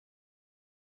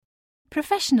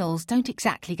Professionals don't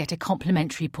exactly get a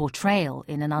complimentary portrayal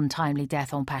in An Untimely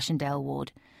Death on Passchendaele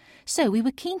Ward, so we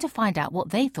were keen to find out what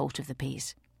they thought of the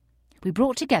piece. We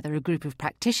brought together a group of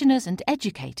practitioners and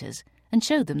educators and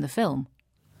showed them the film.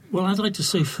 Well, I'd like to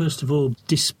say, first of all,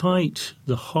 despite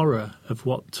the horror of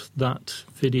what that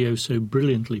video so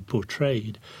brilliantly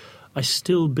portrayed, I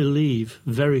still believe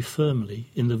very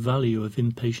firmly in the value of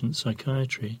inpatient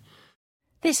psychiatry.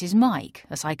 This is Mike,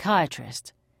 a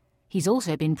psychiatrist. He's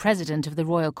also been president of the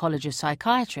Royal College of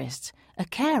Psychiatrists, a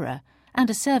carer and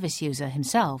a service user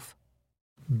himself.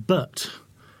 But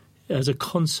as a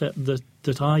concept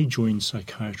that I joined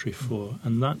psychiatry for,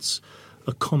 and that's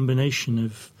a combination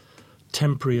of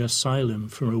temporary asylum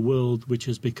from a world which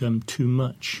has become too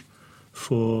much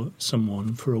for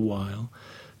someone for a while,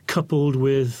 coupled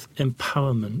with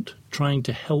empowerment, trying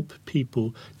to help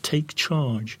people take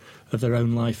charge of their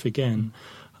own life again.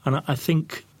 And I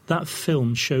think that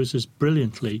film shows us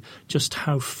brilliantly just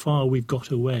how far we've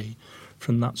got away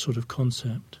from that sort of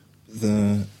concept.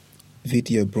 The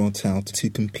video brought out two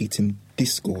competing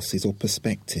discourses or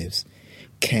perspectives,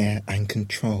 care and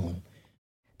control.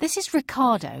 This is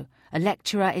Ricardo, a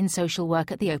lecturer in social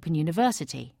work at the Open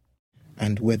University.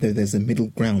 And whether there's a middle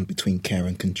ground between care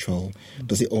and control,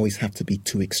 does it always have to be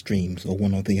two extremes or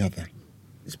one or the other?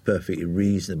 It's perfectly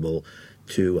reasonable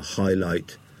to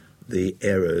highlight the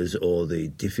errors or the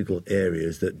difficult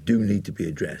areas that do need to be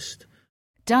addressed.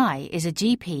 Di is a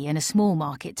GP in a small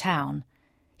market town.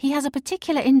 He has a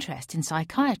particular interest in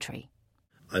psychiatry.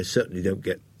 I certainly don't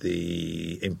get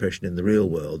the impression in the real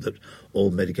world that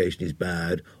all medication is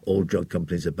bad, all drug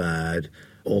companies are bad,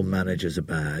 all managers are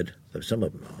bad, though some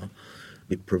of them are.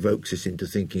 It provokes us into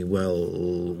thinking,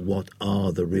 well, what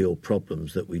are the real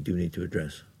problems that we do need to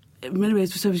address? In many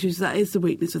ways, for service users, that is the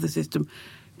weakness of the system,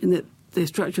 in that the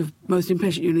structure of most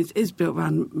inpatient units is built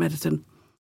around medicine.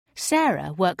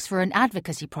 Sarah works for an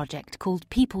advocacy project called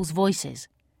People's Voices.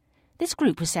 This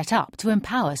group was set up to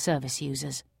empower service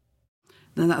users.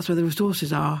 Then that's where the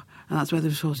resources are, and that's where the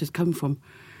resources come from.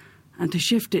 And to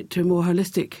shift it to a more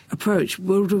holistic approach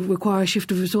will require a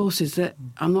shift of resources that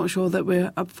I'm not sure that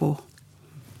we're up for.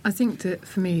 I think that,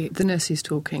 for me, the nurses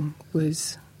talking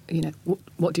was,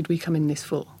 what did we come in this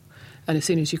for? And as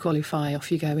soon as you qualify,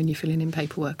 off you go and you're filling in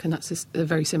paperwork. And that's a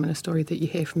very similar story that you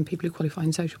hear from people who qualify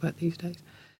in social work these days.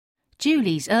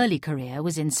 Julie's early career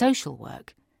was in social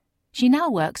work. She now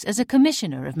works as a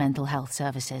commissioner of mental health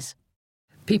services.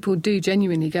 People do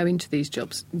genuinely go into these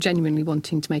jobs, genuinely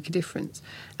wanting to make a difference.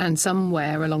 And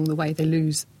somewhere along the way, they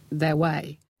lose their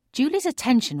way. Julie's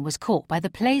attention was caught by the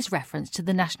play's reference to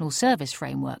the National Service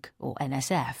Framework, or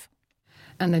NSF.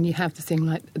 And then you have the thing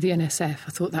like the NSF.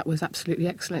 I thought that was absolutely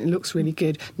excellent. It looks really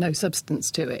good. No substance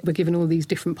to it. We're given all these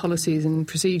different policies and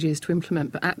procedures to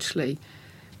implement, but actually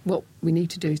what we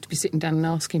need to do is to be sitting down and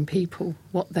asking people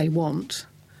what they want,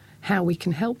 how we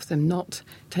can help them, not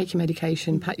take your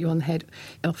medication, pat you on the head,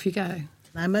 off you go.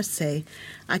 I must say,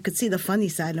 I could see the funny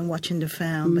side in watching the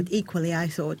film, but equally I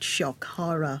thought shock,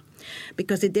 horror,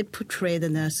 because it did portray the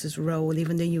nurse's role,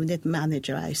 even the unit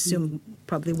manager, I assume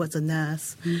probably was a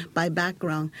nurse by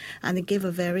background, and it gave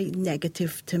a very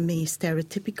negative, to me,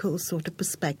 stereotypical sort of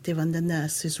perspective on the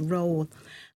nurse's role.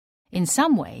 In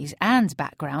some ways, Anne's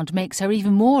background makes her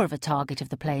even more of a target of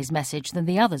the play's message than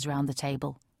the others round the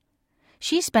table.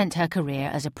 She spent her career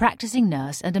as a practising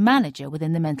nurse and a manager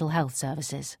within the mental health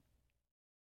services.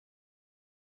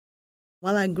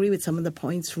 While I agree with some of the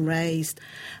points raised,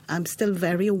 I'm still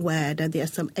very aware that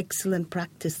there's some excellent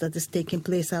practice that is taking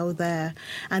place out there.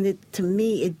 And to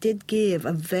me, it did give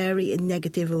a very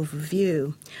negative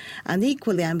overview. And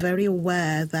equally, I'm very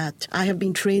aware that I have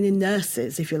been training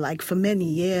nurses, if you like, for many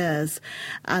years.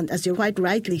 And as you quite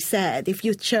rightly said, if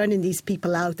you're churning these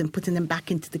people out and putting them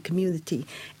back into the community,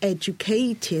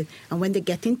 educated, and when they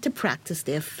get into practice,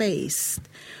 they're faced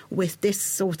with this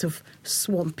sort of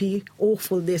swampy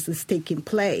awfulness that's taking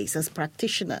place as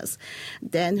practitioners,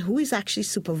 then who is actually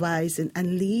supervising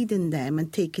and leading them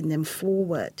and taking them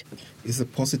forward? Is a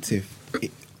positive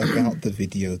about the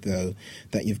video, though,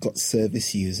 that you've got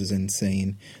service users and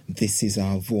saying, this is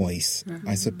our voice.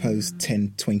 I suppose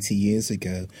 10, 20 years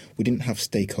ago, we didn't have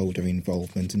stakeholder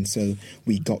involvement, and so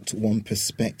we got one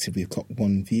perspective, we've got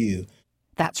one view.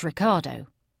 That's Ricardo.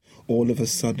 All of a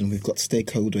sudden, we've got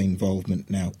stakeholder involvement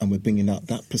now, and we're bringing out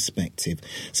that perspective.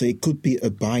 So it could be a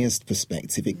biased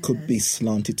perspective. It could be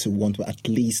slanted to one, but at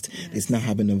least it's now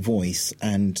having a voice.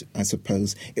 And I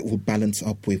suppose it will balance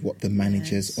up with what the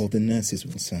managers or the nurses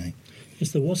will say.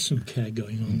 Yes, there was some care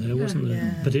going on there, wasn't there?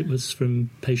 Yeah. But it was from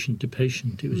patient to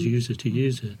patient. It was user to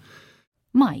user.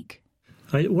 Mike?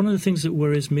 One of the things that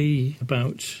worries me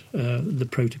about the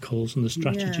protocols and the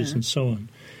strategies and so on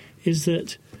is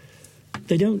that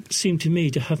they don't seem to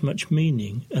me to have much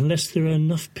meaning unless there are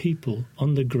enough people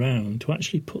on the ground to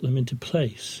actually put them into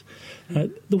place. There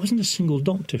wasn't a single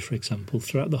doctor, for example,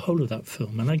 throughout the whole of that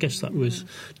film, and I guess that was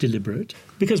deliberate.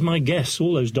 Because my guess,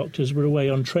 all those doctors were away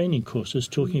on training courses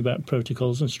talking about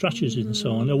protocols and strategies and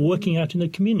so on, or working out in the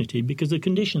community because the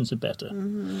conditions are better.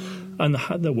 And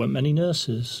there weren't many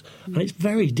nurses. And it's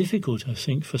very difficult, I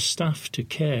think, for staff to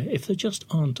care if there just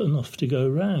aren't enough to go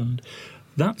around.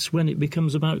 That's when it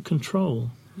becomes about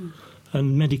control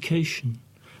and medication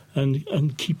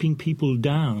and keeping people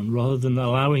down rather than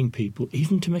allowing people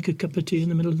even to make a cup of tea in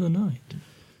the middle of the night.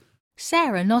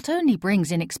 Sarah not only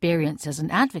brings in experience as an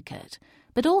advocate,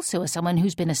 but also as someone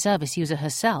who's been a service user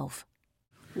herself.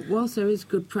 Whilst there is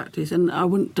good practice, and I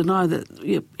wouldn't deny that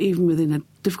even within a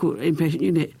difficult inpatient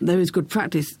unit, there is good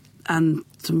practice and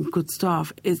some good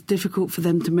staff, it's difficult for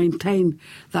them to maintain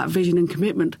that vision and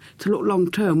commitment to look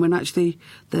long-term when actually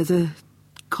there's a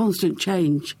constant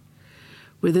change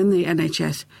within the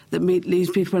NHS that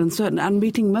leaves people uncertain and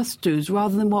meeting must-dos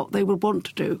rather than what they would want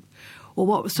to do or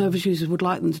what service users would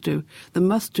like them to do. The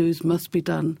must-dos must be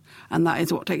done, and that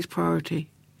is what takes priority.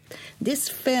 This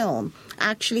film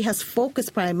actually has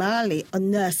focused primarily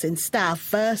on nursing staff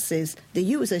versus the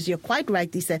users. You're quite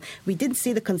right, he said. We didn't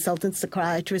see the consultant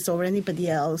psychiatrist or anybody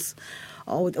else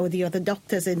or the other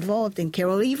doctors involved in care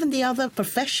or even the other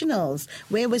professionals.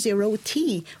 Where was your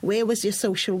OT? Where was your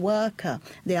social worker?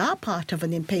 They are part of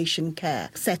an inpatient care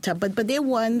setup, but they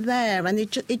weren't there, and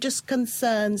it just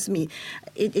concerns me.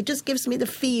 It just gives me the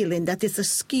feeling that it's a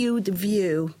skewed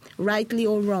view, rightly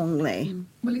or wrongly.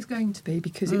 Well, it's going to be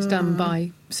because it's done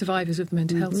by survivors of the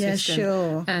mental health system. Yeah,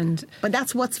 sure. But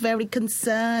that's what's very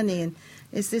concerning,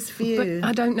 is this view. But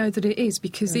I don't know that it is,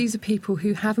 because these are people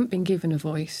who haven't been given a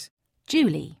voice.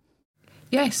 Julie.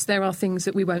 Yes, there are things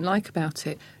that we won't like about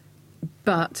it,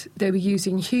 but they were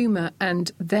using humour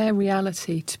and their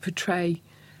reality to portray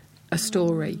a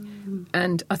story.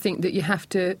 And I think that you have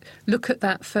to look at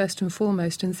that first and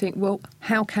foremost and think, well,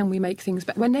 how can we make things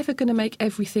better? We're never going to make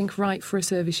everything right for a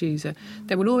service user.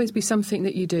 There will always be something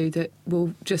that you do that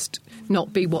will just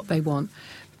not be what they want.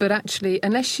 But actually,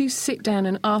 unless you sit down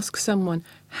and ask someone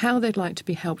how they'd like to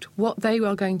be helped, what they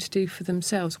are going to do for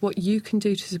themselves, what you can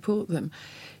do to support them,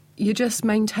 you're just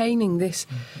maintaining this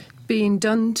being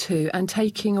done to and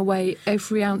taking away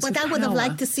every ounce of power. But I would have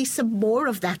liked to see some more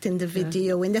of that in the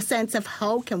video, in the sense of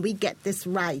how can we get this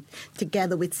right,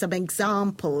 together with some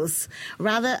examples.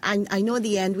 Rather, I know in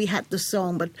the end we had the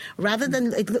song, but rather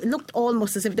than, it looked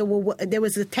almost as if there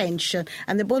was a tension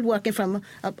and they're both working from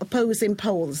opposing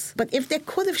poles. But if they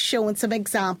could have shown some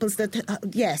examples that,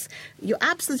 yes, you're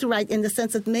absolutely right in the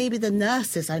sense that maybe the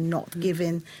nurses are not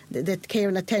given the care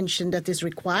and attention that is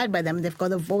required by them. They've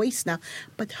got a voice now.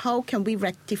 But how can we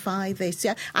rectify this?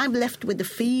 Yeah, I'm left with the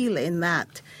feeling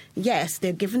that, yes,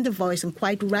 they're given the voice, and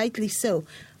quite rightly so,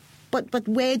 but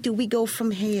where do we go from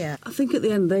here? I think at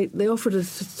the end they offered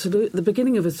the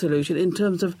beginning of a solution in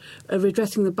terms of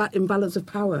redressing the imbalance of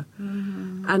power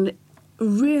and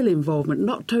real involvement,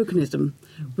 not tokenism,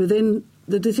 within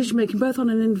the decision-making, both on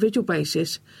an individual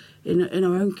basis in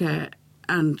our own care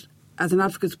and as an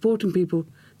advocate supporting people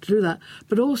to do that,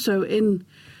 but also in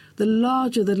the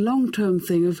long-term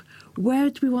thing of where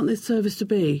do we want this service to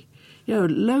be? You know,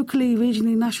 locally,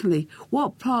 regionally, nationally,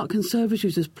 what part can service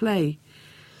users play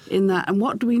in that, and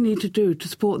what do we need to do to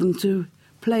support them to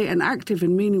play an active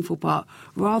and meaningful part,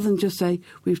 rather than just say,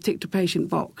 we've ticked a patient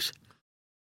box.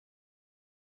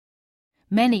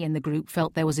 Many in the group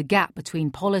felt there was a gap between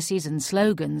policies and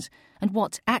slogans and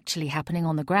what's actually happening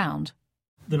on the ground.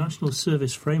 The National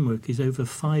Service Framework is over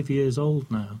 5 years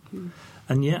old now,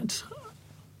 and yet,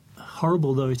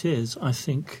 horrible though it is, I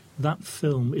think that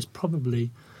film is probably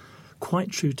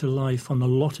quite true to life on a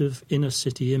lot of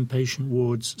inner-city inpatient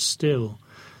wards still.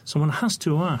 So one has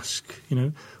to ask,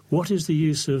 what is the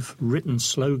use of written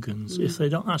slogans if they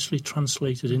don't actually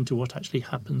translate it into what actually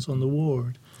happens on the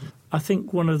ward? I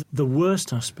think one of the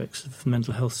worst aspects of the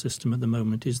mental health system at the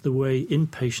moment is the way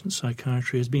inpatient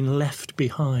psychiatry has been left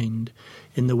behind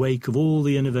in the wake of all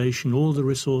the innovation, all the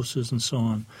resources and so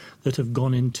on that have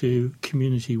gone into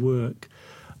community work.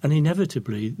 And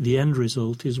inevitably, the end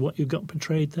result is what you've got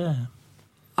portrayed there.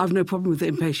 I've no problem with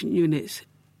the inpatient units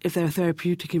if they're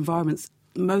therapeutic environments.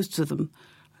 Most of them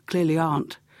clearly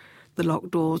aren't. The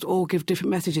locked doors all give different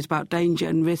messages about danger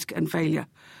and risk and failure,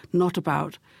 not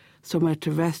about somewhere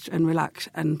to rest and relax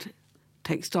and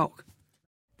take stock.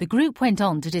 The group went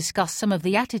on to discuss some of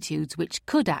the attitudes which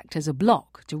could act as a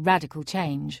block to radical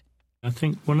change. I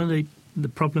think one of the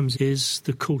problems is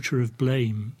the culture of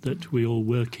blame that we all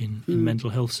work in mental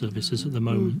health services at the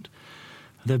moment.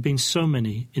 There have been so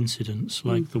many incidents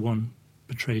like the one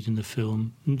portrayed in the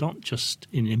film, not just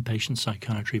in inpatient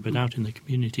psychiatry, but out in the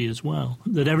community as well,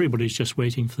 that everybody's just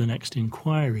waiting for the next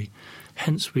inquiry.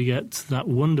 Hence we get that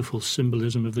wonderful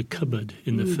symbolism of the cupboard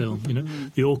in the film. You know,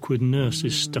 the awkward nurse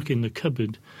is stuck in the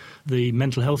cupboard. The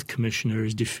mental health commissioner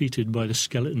is defeated by the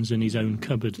skeletons in his own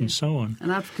cupboard, and so on.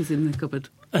 And advocacy in the cupboard.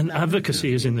 And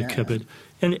advocacy is in the cupboard.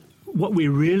 And what we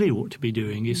really ought to be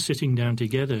doing is sitting down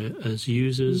together as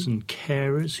users and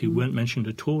carers, who weren't mentioned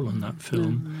at all on that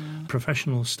film,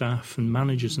 professional staff and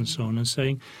managers and so on, and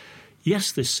saying,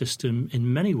 yes, this system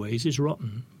in many ways is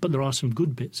rotten, but there are some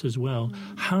good bits as well.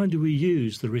 How do we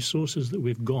use the resources that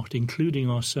we've got, including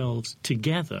ourselves,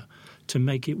 together to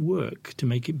make it work, to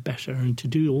make it better, and to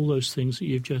do all those things that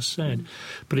you've just said?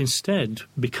 But instead,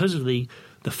 because of the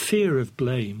fear of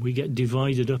blame, we get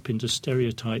divided up into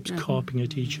stereotypes, carping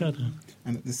at each other.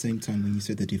 And at the same time, when you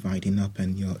said the dividing up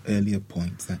and your earlier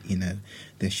point that, you know,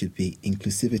 there should be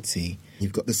inclusivity,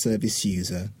 you've got the service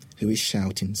user who is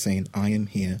shouting, saying, I am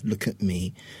here, look at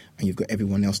me, and you've got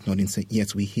everyone else nodding, saying,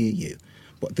 yes, we hear you.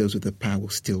 But those with the power will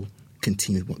still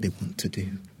continue what they want to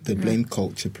do. The blame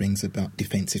culture brings about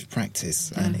defensive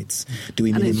practice, and it's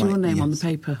doing and it. it's your name on the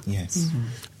paper. Yes.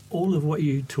 All of what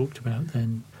you talked about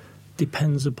then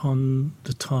depends upon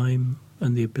the time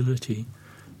and the ability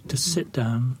to sit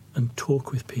down and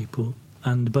talk with people,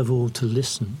 and above all to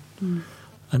listen.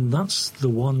 And that's the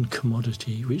one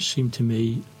commodity which seemed to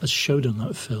me, as showed on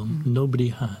that film, nobody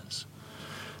has.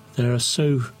 There are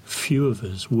so few of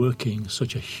us working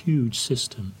such a huge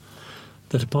system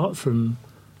that apart from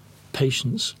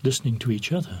patients listening to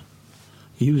each other,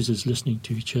 users listening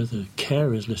to each other,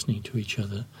 carers listening to each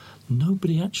other,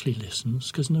 nobody actually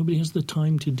listens because nobody has the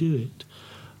time to do it.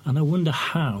 And I wonder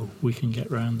how we can get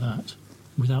around that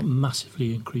without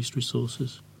massively increased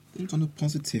resources. I think on a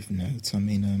positive note, I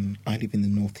mean, I live in the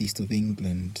northeast of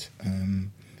England,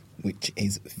 which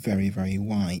is very, very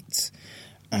white,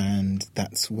 and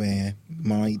that's where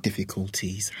my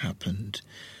difficulties happened.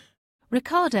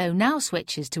 Ricardo now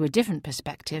switches to a different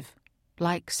perspective.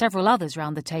 Like several others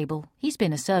round the table, he's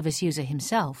been a service user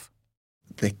himself.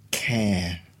 The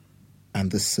care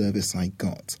and the service I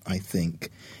got, I think,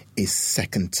 is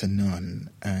second to none.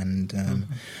 And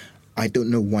I don't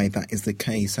know why that is the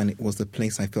case. And it was the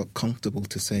place I felt comfortable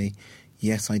to say,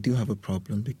 yes, I do have a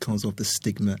problem because of the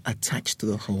stigma attached to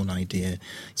the whole idea.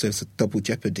 So it's a double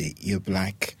jeopardy. You're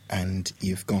black and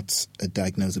you've got a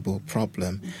diagnosable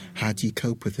problem. How do you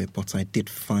cope with it? But I did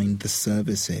find the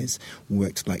services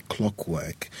worked like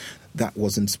clockwork. That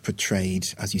wasn't portrayed,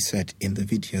 as you said, in the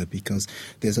video, because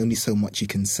there's only so much you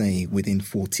can say within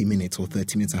 40 minutes or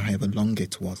 30 minutes, or however long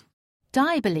it was.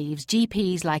 Di believes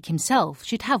GPs like himself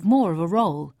should have more of a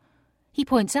role. He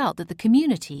points out that the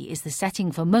community is the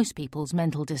setting for most people's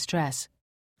mental distress.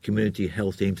 Community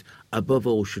health teams, above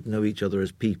all, should know each other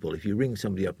as people. If you ring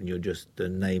somebody up and you're just a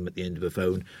name at the end of a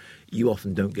phone, you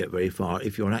often don't get very far.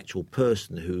 If you're an actual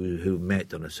person who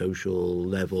met on a social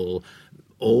level,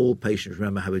 all patients,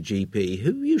 remember, have a GP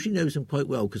who usually knows them quite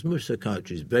well, because most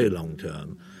psychiatry is very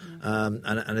long-term.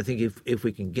 And I think if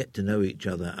we can get to know each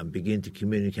other and begin to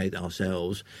communicate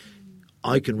ourselves,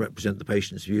 I can represent the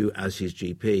patient's view as his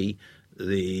GP,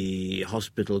 the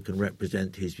hospital can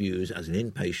represent his views as an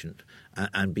inpatient,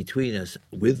 and between us,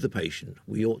 with the patient,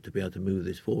 we ought to be able to move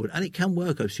this forward. And it can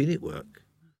work. I've seen it work.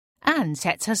 Anne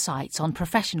sets her sights on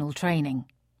professional training.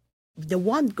 The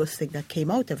one good thing that came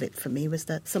out of it for me was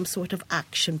that some sort of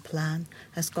action plan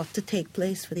has got to take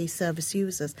place for these service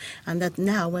users, and that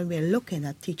now when we're looking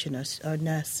at teaching us or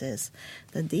nurses,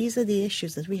 that these are the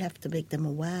issues that we have to make them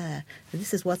aware.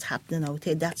 This is what's happening out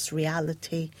here. That's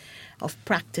reality of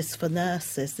practice for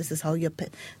nurses. This is how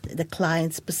the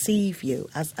clients perceive you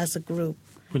as a group.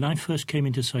 When I first came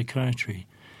into psychiatry,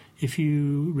 if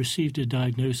you received a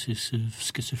diagnosis of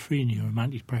schizophrenia or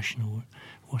manic depression or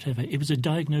whatever, it was a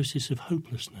diagnosis of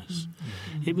hopelessness.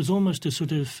 It was almost a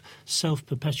sort of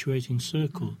self-perpetuating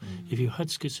circle. If you had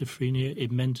schizophrenia,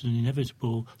 it meant an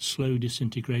inevitable slow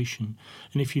disintegration.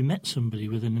 And if you met somebody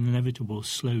with an inevitable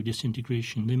slow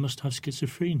disintegration, they must have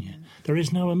schizophrenia. There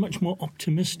is now a much more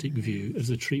optimistic view of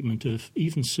the treatment of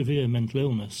even severe mental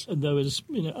illness. Though as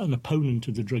an opponent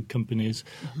of the drug companies,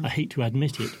 I hate to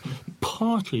admit it,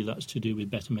 partly that's to do with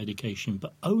better medication,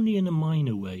 but only in a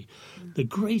minor way. The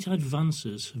great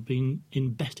advances have been in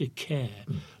better care,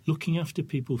 looking after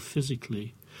people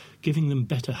physically, giving them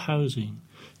better housing,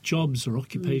 jobs or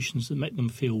occupations that make them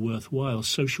feel worthwhile,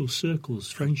 social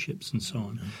circles, friendships and so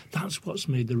on. That's what's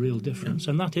made the real difference.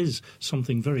 And that is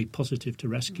something very positive to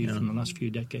rescue from the last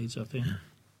few decades, I think.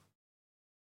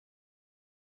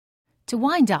 To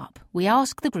wind up, we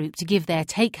ask the group to give their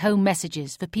take-home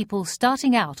messages for people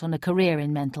starting out on a career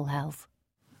in mental health.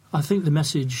 I think the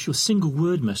message, your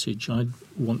single-word message I'd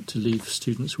want to leave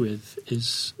students with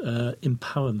is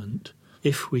empowerment.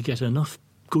 If we get enough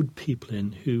good people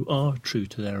in who are true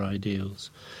to their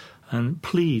ideals, and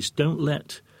please don't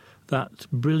let that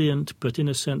brilliant but in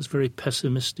a sense very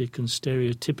pessimistic and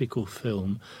stereotypical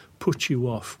film put you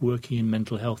off working in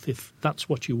mental health if that's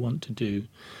what you want to do,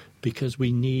 because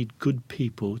we need good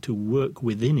people to work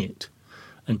within it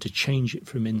and to change it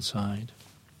from inside.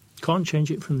 Can't change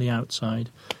it from the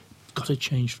outside, got to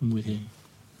change from within.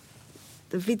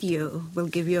 The video will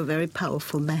give you a very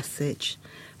powerful message,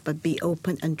 but be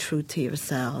open and true to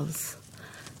yourselves.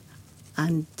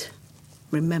 And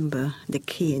remember, the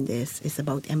key in this is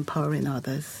about empowering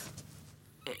others.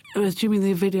 Assuming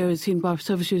the video is seen by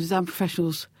service users and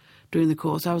professionals during the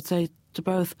course, I would say to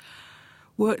both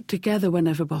work together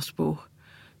whenever possible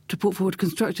to put forward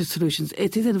constructive solutions.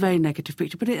 It is a very negative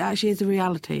picture, but it actually is a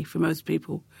reality for most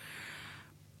people.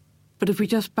 But if we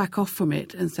just back off from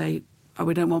it and say, oh,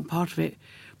 we don't want part of it,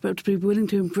 but to be willing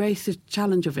to embrace the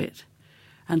challenge of it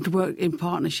and to work in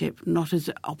partnership, not as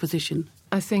opposition.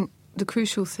 I think the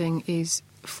crucial thing is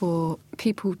for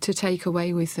people to take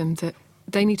away with them that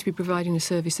they need to be providing a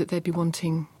service that they'd be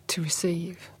wanting to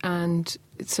receive. And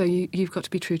so you've got to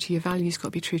be true to your values, you've got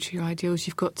to be true to your ideals,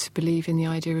 you've got to believe in the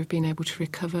idea of being able to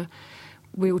recover.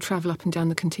 We all travel up and down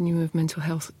the continuum of mental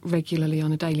health regularly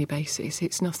on a daily basis.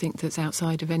 It's nothing that's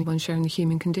outside of anyone sharing the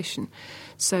human condition.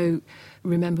 So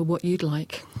remember what you'd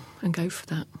like and go for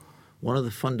that. One of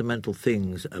the fundamental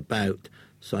things about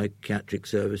psychiatric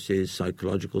services,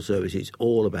 psychological services, is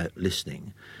all about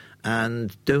listening.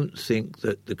 And don't think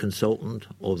that the consultant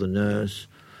or the nurse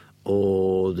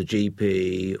or the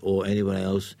GP or anyone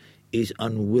else is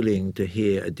unwilling to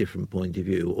hear a different point of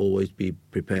view. Always be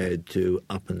prepared to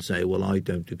up and say, well, I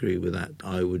don't agree with that.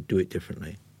 I would do it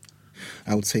differently.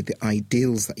 I would say the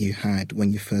ideals that you had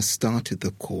when you first started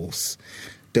the course,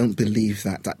 don't believe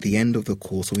that at the end of the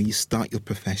course or when you start your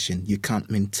profession, you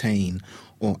can't maintain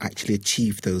or actually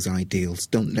achieve those ideals.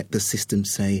 Don't let the system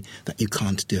say that you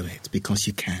can't do it, because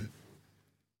you can.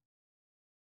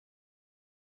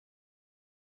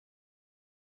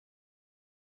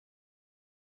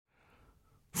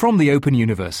 From the Open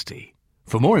University.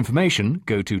 For more information,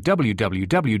 go to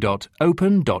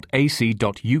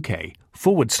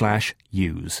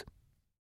www.open.ac.uk/use.